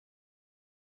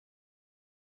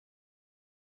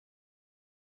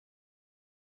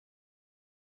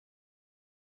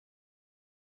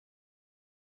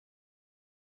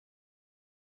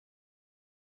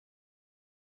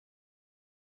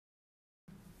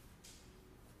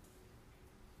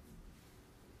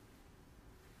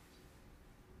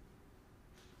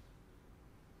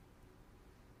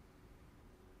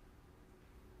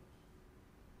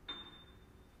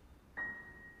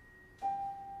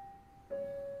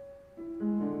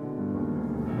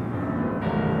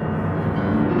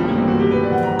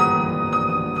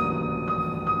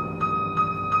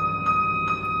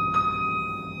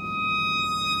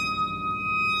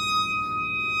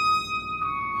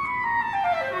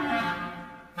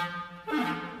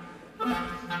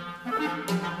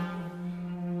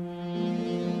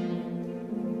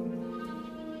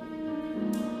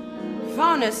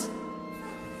Faunus.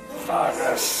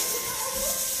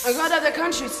 Faunus. A god of the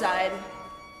countryside.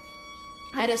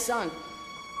 Had a son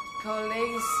called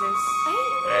Acis.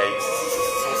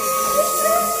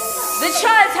 The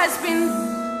child has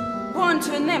been born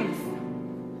to a nymph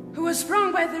who was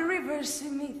sprung by the river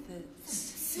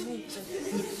Simethus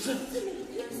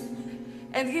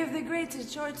and gave the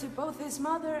greatest joy to both his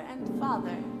mother and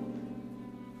father,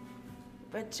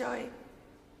 but joy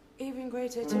even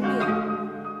greater to me,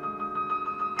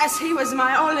 as he was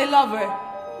my only lover.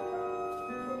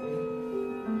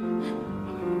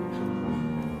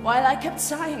 While I kept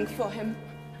sighing for him,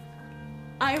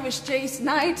 I was chased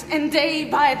night and day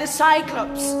by the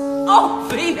Cyclops. Oh,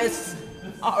 Venus,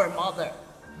 our mother,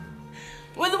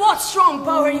 with what strong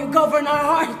power you govern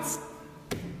our hearts.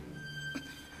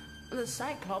 The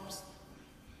Cyclops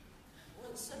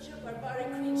was such a barbaric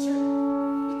creature.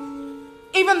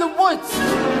 Even the woods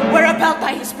were repelled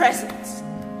by his presence.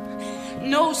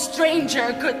 No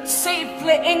stranger could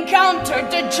safely encounter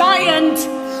the giant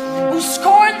who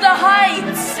scorned the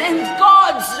heights and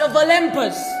gods of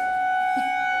Olympus.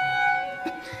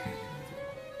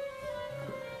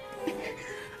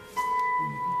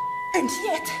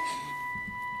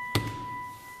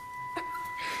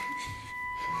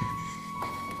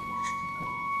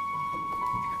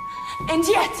 And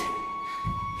yet,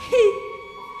 he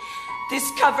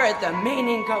discovered the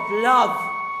meaning of love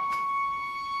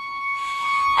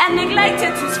and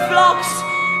neglected his flocks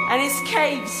and his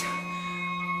caves,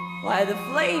 while the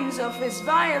flames of his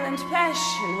violent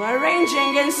passion were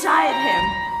raging inside him.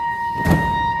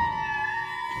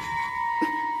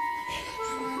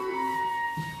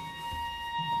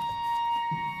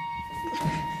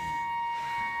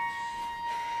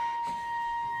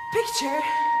 Picture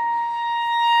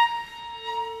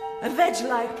a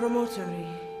wedge-like promontory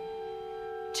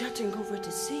jutting over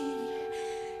the sea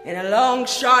in a long,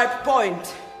 sharp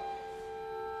point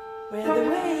where the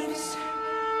waves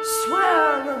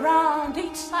swirl around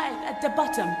each side at the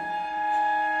bottom.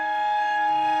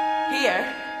 Here,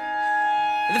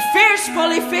 the fierce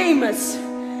Polyphemus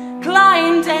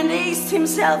climbed and eased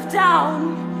himself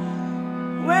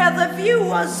down where the view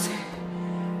was,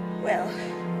 well,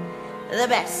 the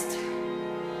best.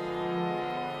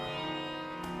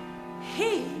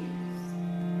 He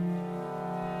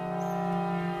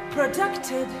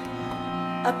produced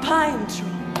a pine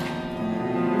trunk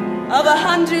of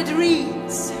 100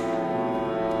 reeds,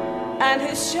 and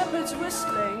his shepherd's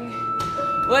whistling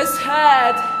was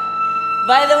heard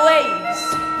by the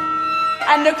waves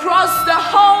and across the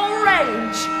whole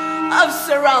range of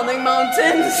surrounding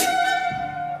mountains.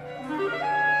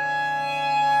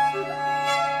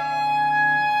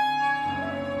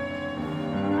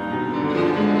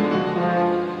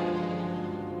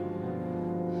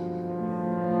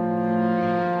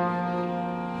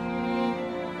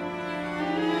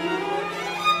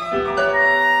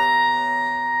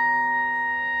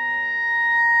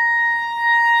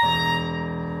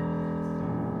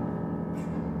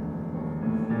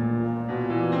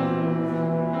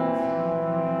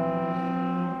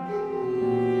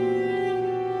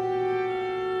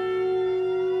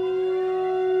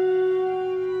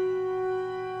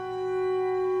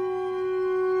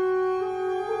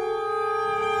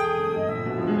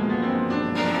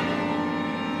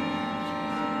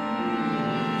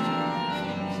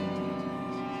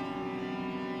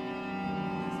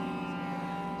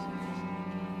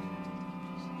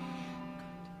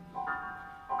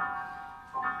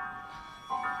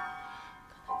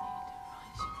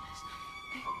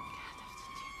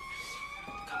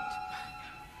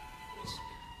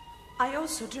 I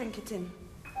also drink it in.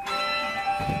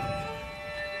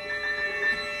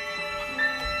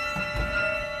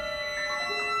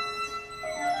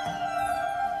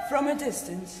 From a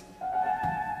distance,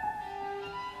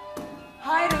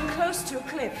 hiding close to a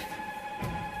cliff,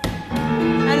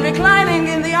 and reclining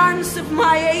in the arms of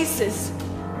my aces.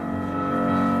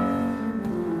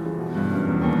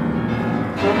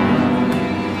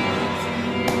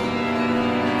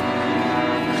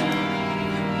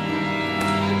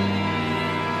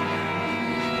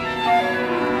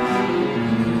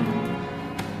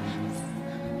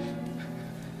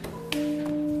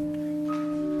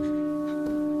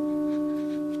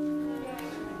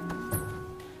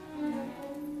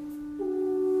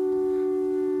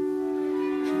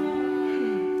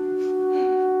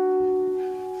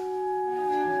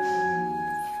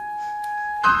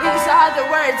 The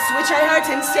words which I heard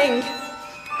him sing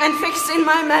and fixed in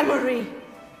my memory.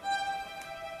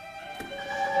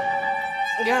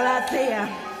 Galatea.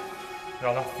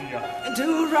 Galatea.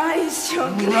 Do rise your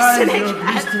glistening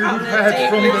head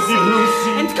from the deep blue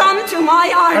sea and come to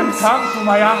my arms. And come to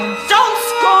my arms. Don't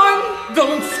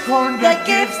Don't scorn the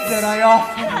gifts that I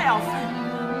offer. I offer.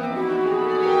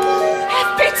 Have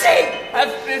pity!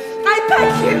 Have pity. I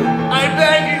beg you! I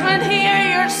beg you. And hear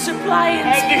your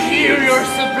suppliants, And hear your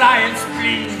suppliants,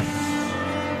 please.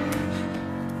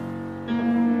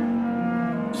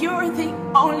 You're the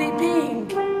only being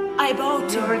I bow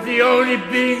to. You're the only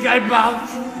being I bow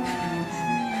to.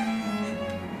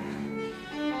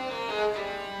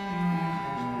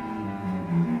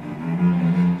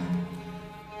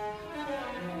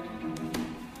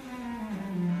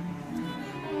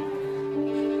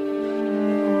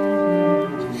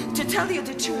 Tell you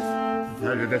the truth.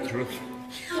 Tell you the truth.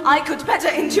 I could better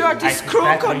endure this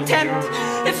cruel contempt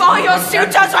if all your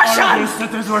suitors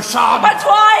were shunned. But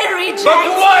why reject?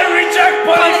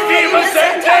 Polyphemus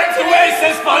and turn to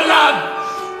Acis for love?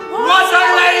 What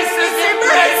are Acis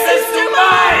embraces to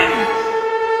mine?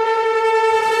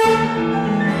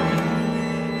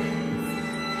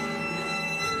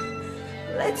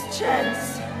 Let's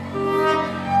chance.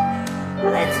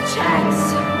 Let's chance.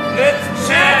 Let's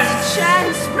chance.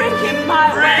 Chance, bring him my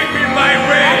way. Bring me my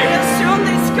way. And he'll soon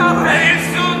discover. And he'll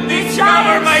soon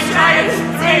discover my giant's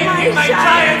strength, my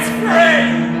giant's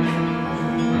prey.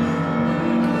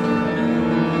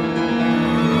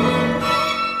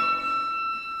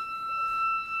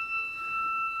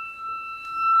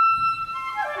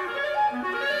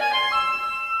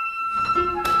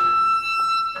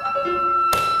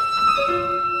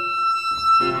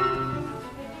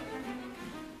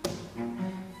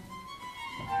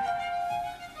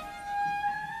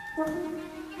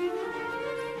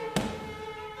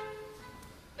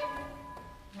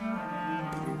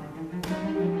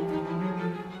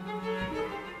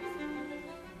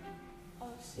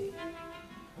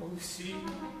 See,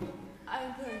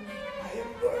 I'm burning. I am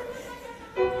burning.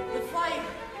 The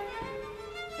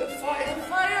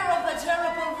fire of the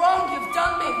terrible wrong you've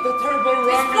done me. The terrible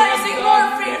wrong is blazing more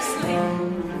fiercely.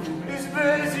 Is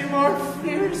blazing more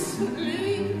fiercely.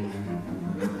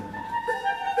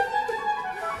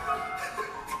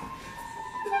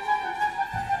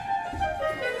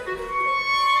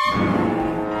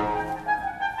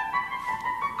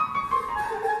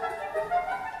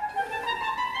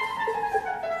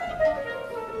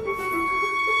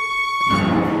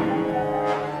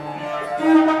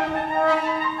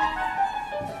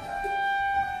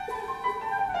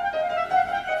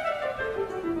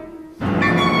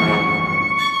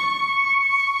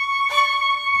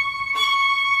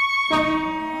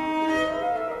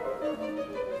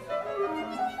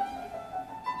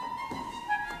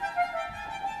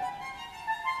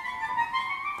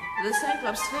 The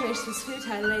Cyclops finished his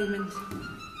futile lament.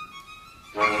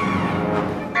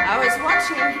 I was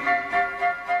watching.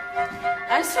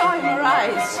 I saw him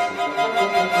arise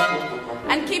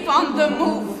and keep on the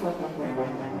move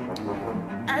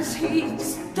as he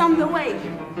stormed away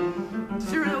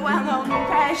through the well-known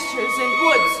pastures and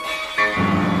woods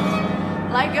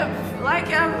like a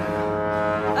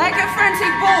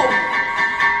frantic bull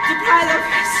deprived of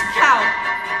his cow.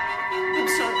 I'm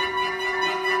sorry.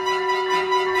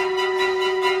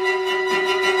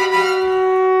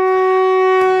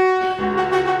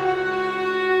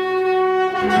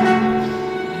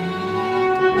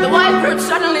 The wild brute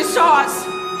suddenly saw us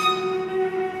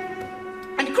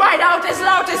and cried out as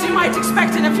loud as you might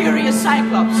expect in a furious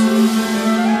Cyclops.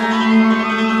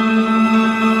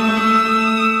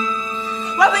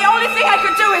 Well, the only thing I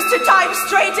could do is to dive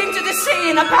straight into the sea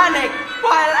in a panic,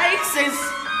 while Acis,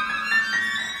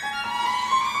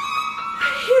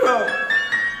 hero,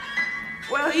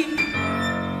 well, he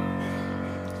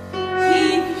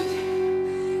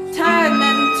turned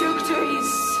and took to his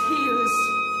heels.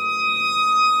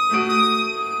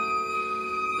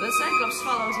 The Cyclops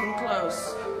followed him close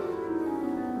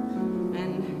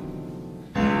and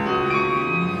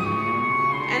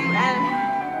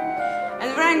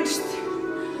wrenched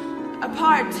a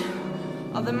part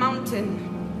of the mountain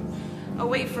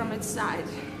away from its side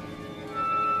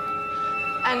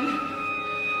and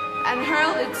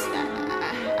hurled it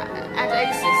at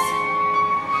Acis.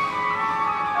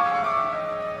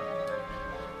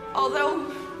 Although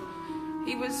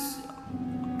he was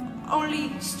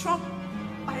only struck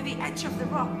by the edge of the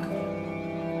rock,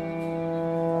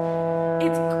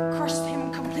 it crushed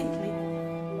him completely.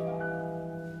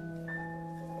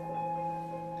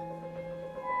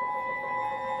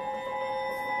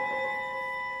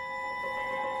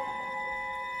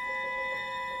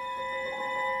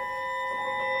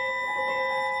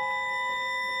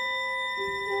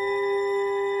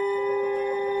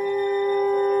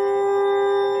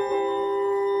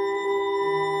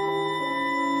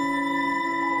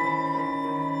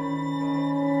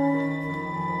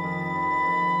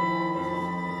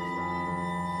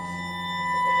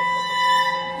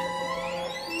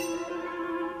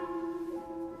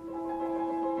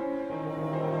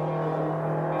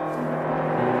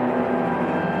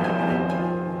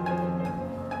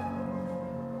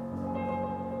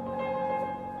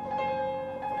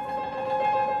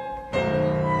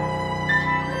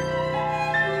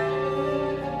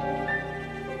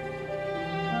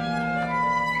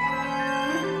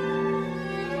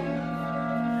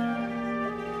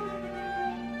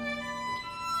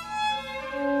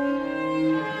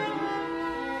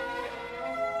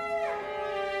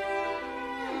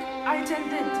 I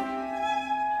intended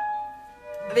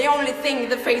the only thing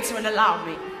the fates would allow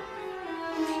me.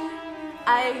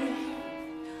 I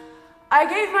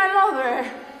gave my lover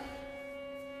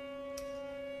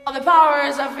all the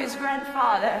powers of his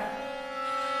grandfather,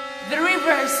 the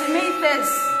river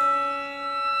Semethus.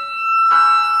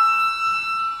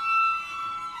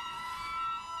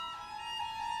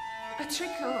 A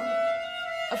trickle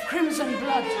of crimson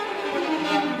blood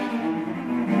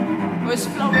was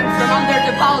flowing from under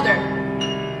the boulder.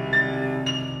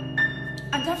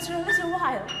 And after a little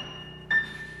while,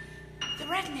 the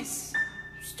redness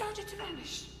started to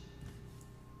vanish.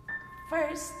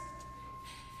 First,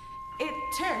 it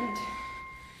turned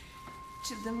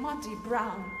to the muddy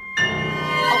brown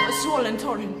of a swollen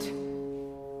torrent.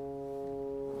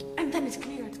 And then it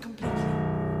cleared completely.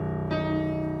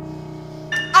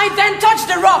 I then touched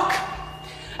the rock,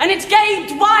 and it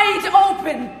gaped wide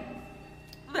open.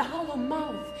 The hollow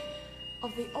mouth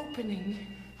of the opening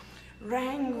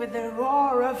rang with the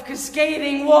roar of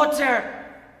cascading water.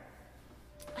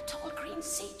 A tall green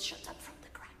seed shot up from the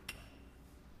crack.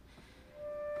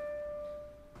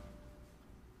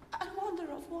 And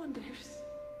wonder of wonders,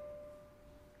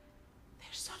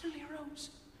 there suddenly arose,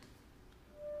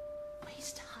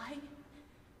 waist high,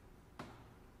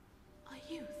 a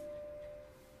youth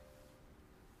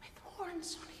with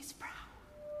horns on his brow,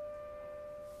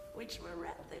 which were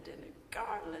wreathed in a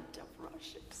garland of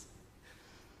rushes.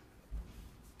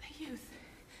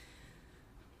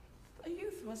 The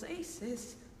youth was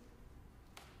Acis.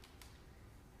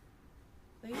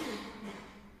 The youth,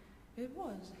 it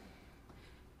was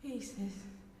Acis.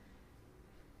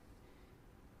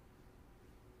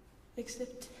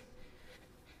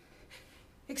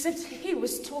 Except he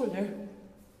was taller,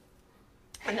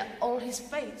 and all his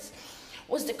face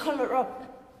was the color of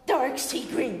dark sea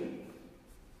green.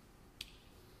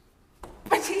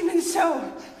 But even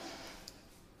so,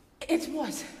 it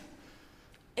was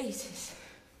Acis,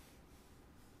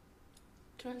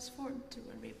 transformed to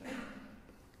a river.